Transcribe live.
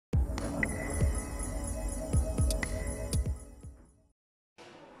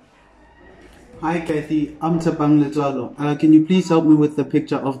Hi Kathy, I'm Tabang Lejalo. Can you please help me with the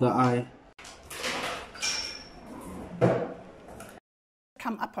picture of the eye?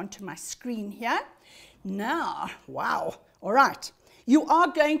 Come up onto my screen here. Now, wow, all right. You are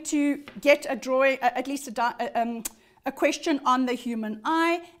going to get a drawing, at least a question on the human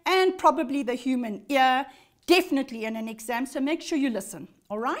eye and probably the human ear, definitely in an exam, so make sure you listen,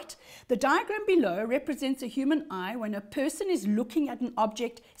 all right? The diagram below represents a human eye when a person is looking at an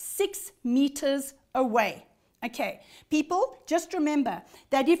object 6 meters away. Okay, people, just remember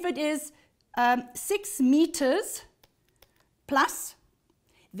that if it is 6 meters plus,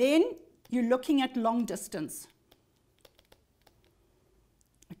 then you're looking at long distance.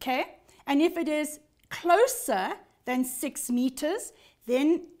 Okay, and if it is closer than 6 meters,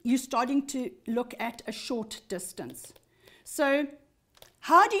 then you're starting to look at a short distance. So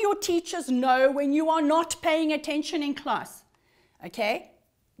how do your teachers know when you are not paying attention in class? Okay,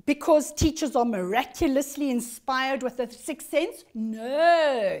 because teachers are miraculously inspired with the sixth sense?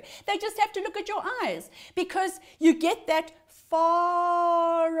 No, they just have to look at your eyes, because you get that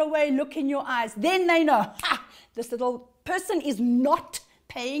far away look in your eyes. Then they know, ha, this little person is not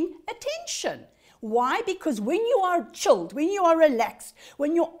paying attention. Why? Because when you are chilled, when you are relaxed,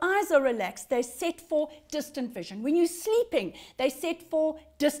 when your eyes are relaxed, they're set for distant vision. When you're sleeping, they're set for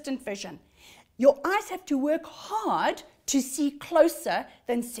distant vision. Your eyes have to work hard to see closer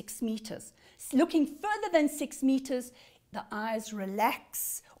than 6 meters. Looking further than 6 meters, the eyes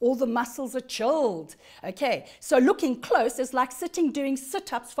relax, all the muscles are chilled. Okay, so looking close is like sitting doing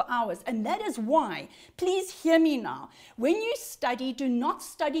sit-ups for hours, and that is why, please hear me now, when you study, do not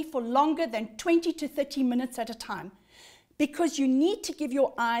study for longer than 20 to 30 minutes at a time, because you need to give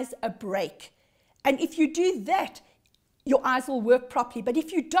your eyes a break. And if you do that, your eyes will work properly. But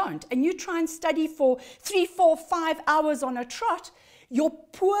if you don't, and you try and study for 3, 4, 5 hours on a trot, your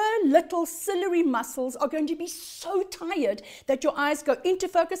poor little ciliary muscles are going to be so tired that your eyes go into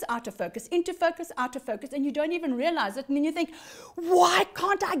focus, out of focus, into focus, out of focus, and you don't even realize it. And then you think, why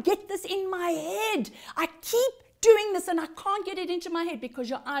can't I get this in my head? I keep doing this and I can't get it into my head because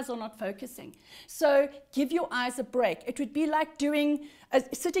your eyes are not focusing. So give your eyes a break. It would be like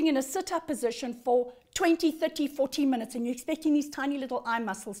sitting in a sit-up position for 20, 30, 40 minutes, and you're expecting these tiny little eye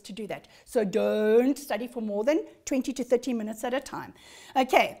muscles to do that. So don't study for more than 20 to 30 minutes at a time.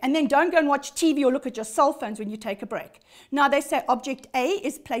 Okay, and then don't go and watch TV or look at your cell phones when you take a break. Now they say object A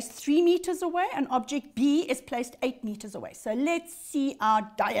is placed 3 meters away and object B is placed 8 meters away. So let's see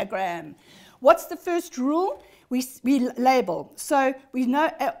our diagram. What's the first rule? We label. So we know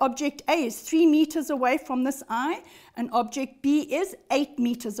object A is 3 meters away from this eye, and object B is 8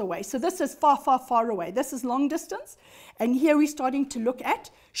 meters away. So this is far, far, far away. This is long distance. And here we're starting to look at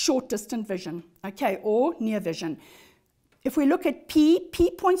short distant vision, okay, or near vision. If we look at P,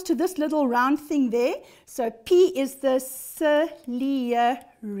 P points to this little round thing there. So P is the ciliary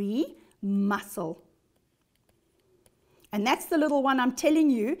muscle. And that's the little one I'm telling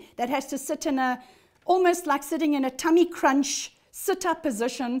you that has to sit in almost like sitting in a tummy crunch sit-up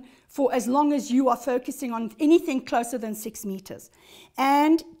position for as long as you are focusing on anything closer than 6 meters.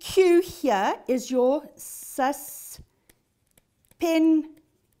 And Q here is your suspensory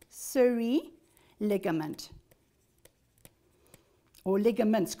ligament, or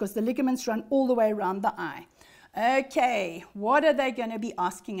ligaments, because the ligaments run all the way around the eye. Okay, what are they going to be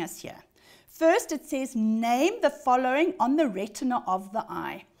asking us here? First, it says, name the following on the retina of the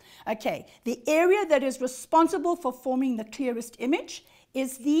eye. Okay, the area that is responsible for forming the clearest image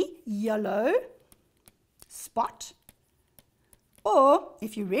is the yellow spot. Or,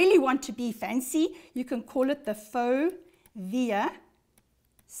 if you really want to be fancy, you can call it the fovea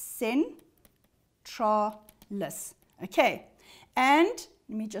centralis. Okay, and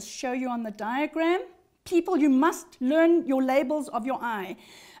let me just show you on the diagram. People, you must learn your labels of your eye.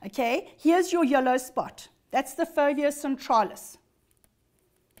 Okay, here's your yellow spot. That's the fovea centralis.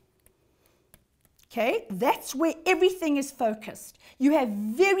 Okay, that's where everything is focused. You have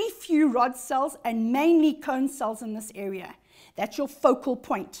very few rod cells and mainly cone cells in this area. That's your focal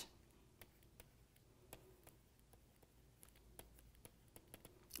point.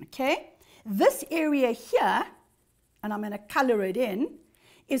 Okay, this area here, and I'm going to color it in,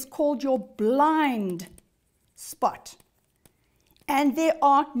 is called your blind spot. And there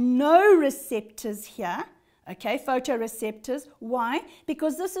are no receptors here, okay, photoreceptors. Why?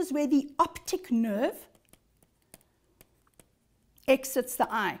 Because this is where the optic nerve exits the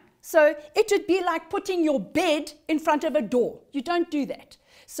eye. So it would be like putting your bed in front of a door. You don't do that.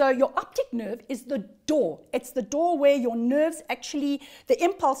 So your optic nerve is the door. It's the door where your nerves actually, the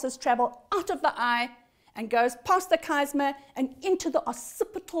impulses travel out of the eye and goes past the chiasma and into the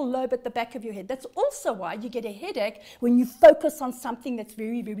occipital lobe at the back of your head. That's also why you get a headache when you focus on something that's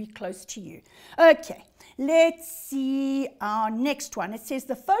very, very close to you. Okay, let's see our next one. It says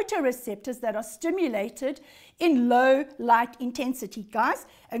the photoreceptors that are stimulated in low light intensity. Guys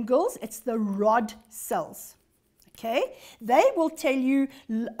and girls, it's the rod cells. Okay, they will tell you,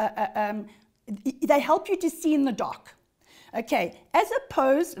 they help you to see in the dark. Okay, as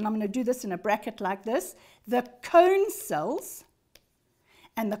opposed, and I'm going to do this in a bracket like this, the cone cells,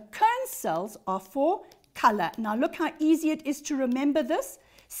 and the cone cells are for color. Now look how easy it is to remember this.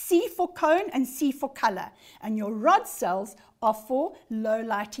 C for cone and C for color. And your rod cells are for low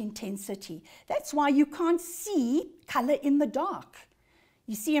light intensity. That's why you can't see color in the dark.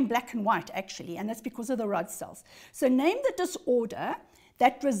 You see in black and white actually, and that's because of the rod cells. So name the disorder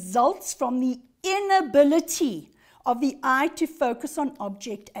that results from the inability of the eye to focus on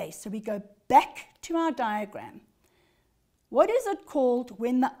object A. So we go back to our diagram. What is it called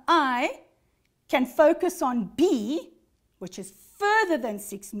when the eye can focus on B, which is further than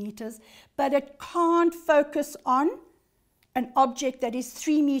 6 meters, but it can't focus on an object that is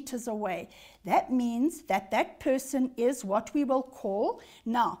 3 meters away? That means that that person is what we will call,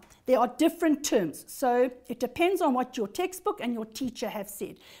 now there are different terms, so it depends on what your textbook and your teacher have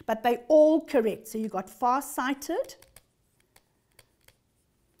said, but they're all correct. So you got far-sighted,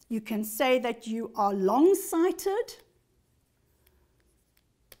 you can say that you are long-sighted,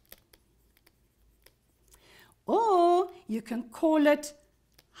 or you can call it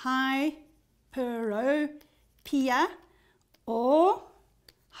hyperopia or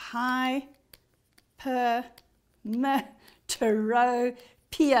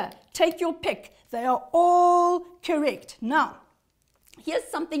hypermetropia. Take your pick. They are all correct. Now, here's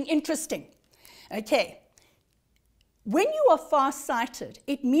something interesting. Okay. When you are far-sighted,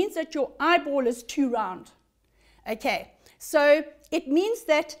 it means that your eyeball is too round. Okay. So it means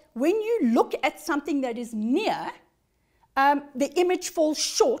that when you look at something that is near, the image falls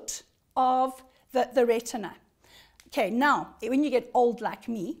short of the retina. Okay, now, when you get old like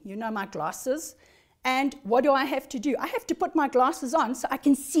me, you know my glasses, and what do I have to do? I have to put my glasses on so I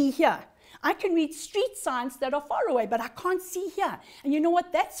can see here. I can read street signs that are far away, but I can't see here. And you know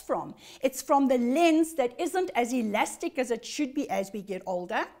what that's from? It's from the lens that isn't as elastic as it should be as we get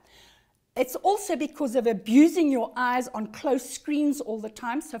older. It's also because of abusing your eyes on close screens all the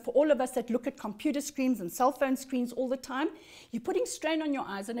time. So for all of us that look at computer screens and cell phone screens all the time, you're putting strain on your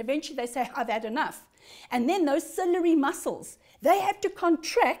eyes, and eventually they say, I've had enough. And then those ciliary muscles, they have to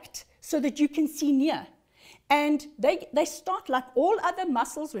contract so that you can see near. And they start, like all other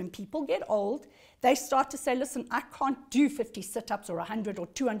muscles, when people get old, they start to say, listen, I can't do 50 sit-ups or 100 or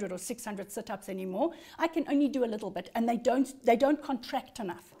 200 or 600 sit-ups anymore. I can only do a little bit. And they don't contract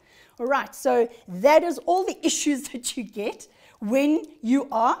enough. All right, so that is all the issues that you get when you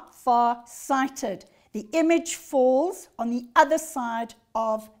are far-sighted. The image falls on the other side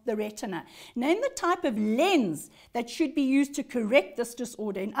of the retina. Name the type of lens that should be used to correct this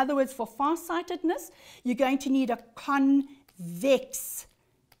disorder. In other words, for far-sightedness, you're going to need a convex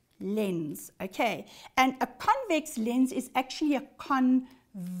lens, okay? And a convex lens is actually a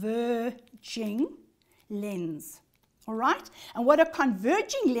converging lens. All right, and what a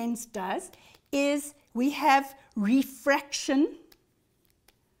converging lens does is we have refraction.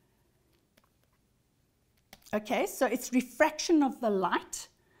 Okay, so it's refraction of the light.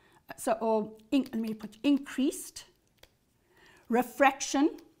 So, let me put increased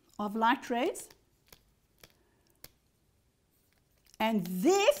refraction of light rays. And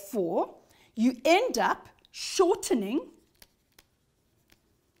therefore, you end up shortening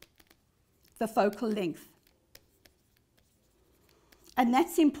the focal length. And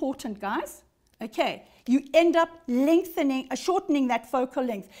that's important, guys. Okay, you end up shortening that focal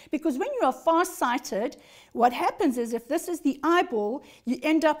length. Because when you are far-sighted, what happens is if this is the eyeball, you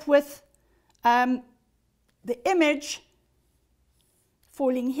end up with the image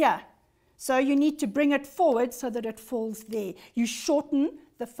falling here. So you need to bring it forward so that it falls there. You shorten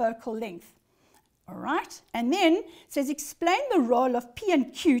the focal length. All right, and then it says explain the role of P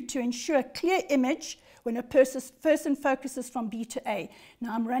and Q to ensure a clear image when a person focuses from B to A.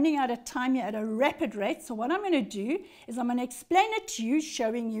 Now I'm running out of time here at a rapid rate, so what I'm going to do is I'm going to explain it to you,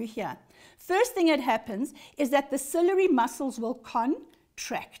 showing you here. First thing that happens is that the ciliary muscles will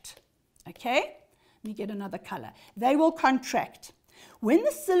contract. Okay, let me get another color. They will contract. When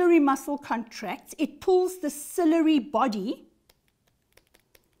the ciliary muscle contracts, it pulls the ciliary body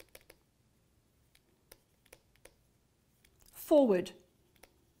forward.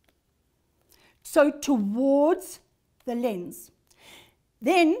 So towards the lens.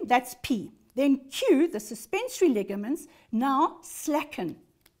 Then that's P. Then Q, the suspensory ligaments, now slacken.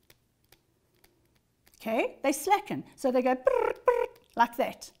 Okay, they slacken. So they go brr, brr, like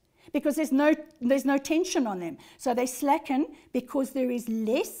that, because there's no tension on them. So they slacken because there is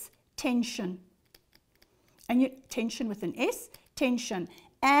less tension. And tension with an S, tension.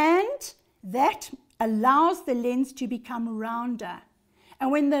 And that allows the lens to become rounder.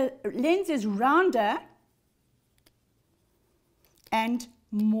 And when the lens is rounder and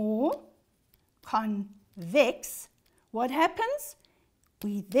more convex, what happens?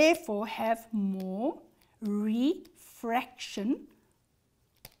 We therefore have more refraction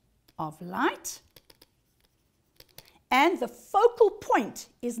of light, and the focal point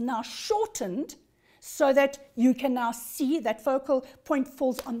is now shortened so that you can now see that focal point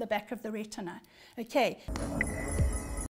falls on the back of the retina. Okay.